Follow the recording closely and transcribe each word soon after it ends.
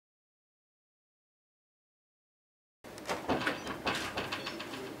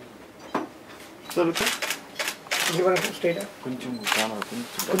So look at. You want to straight up? Turn.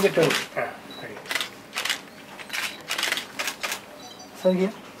 So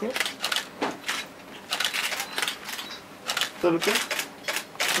here. So look at.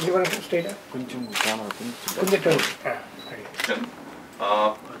 You want to straight up? Turn.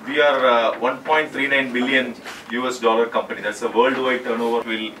 We are 1.39 billion US dollar company. That's a worldwide turnover.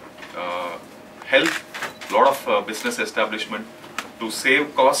 Will help a lot of business establishment to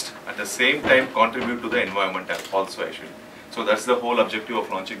save cost, at the same time contribute to the environment also actually. So that's the whole objective of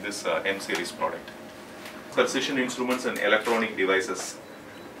launching this M series product. Precision instruments and electronic devices.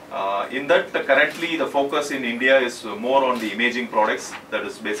 In that currently the focus in India is more on the imaging products, that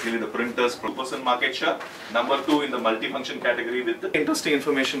is basically the printers, 2% market share. Number 2 in the multifunction category with the interesting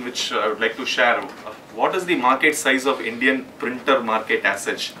information which I would like to share. What is the market size of Indian printer market as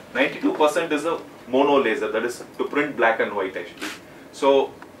such? 92% is a mono laser, that is to print black and white actually.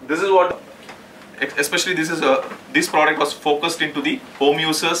 So this is what, especially this product was focused into the home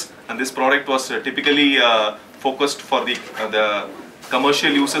users, and this product was typically focused for the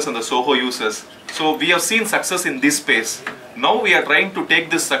commercial users and the SOHO users. So we have seen success in this space. Now we are trying to take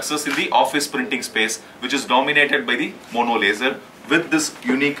this success in the office printing space, which is dominated by the mono laser, with this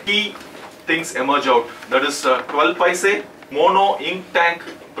unique key things emerge out. That is 12 paise mono ink tank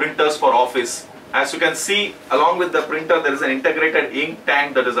printers for office. As you can see, along with the printer there is an integrated ink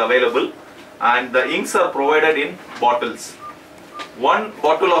tank that is available, and the inks are provided in bottles. One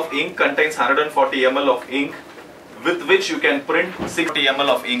bottle of ink contains 140 ml of ink, with which you can print 60 ml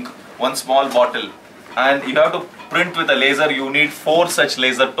of ink, one small bottle. And in order to print with a laser, you need 4 such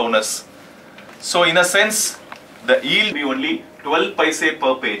laser toners. So in a sense, the yield will be only 12 paise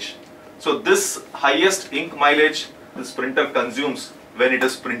per page. So this highest ink mileage this printer consumes when it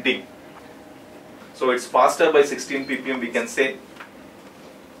is printing. So it's faster by 16 ppm, we can say.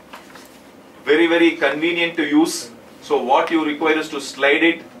 Very, very convenient to use. So what you require is to slide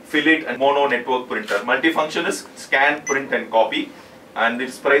it, fill it, and mono network printer. Multifunction is scan, print and copy, and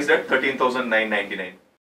it's priced at 13,999.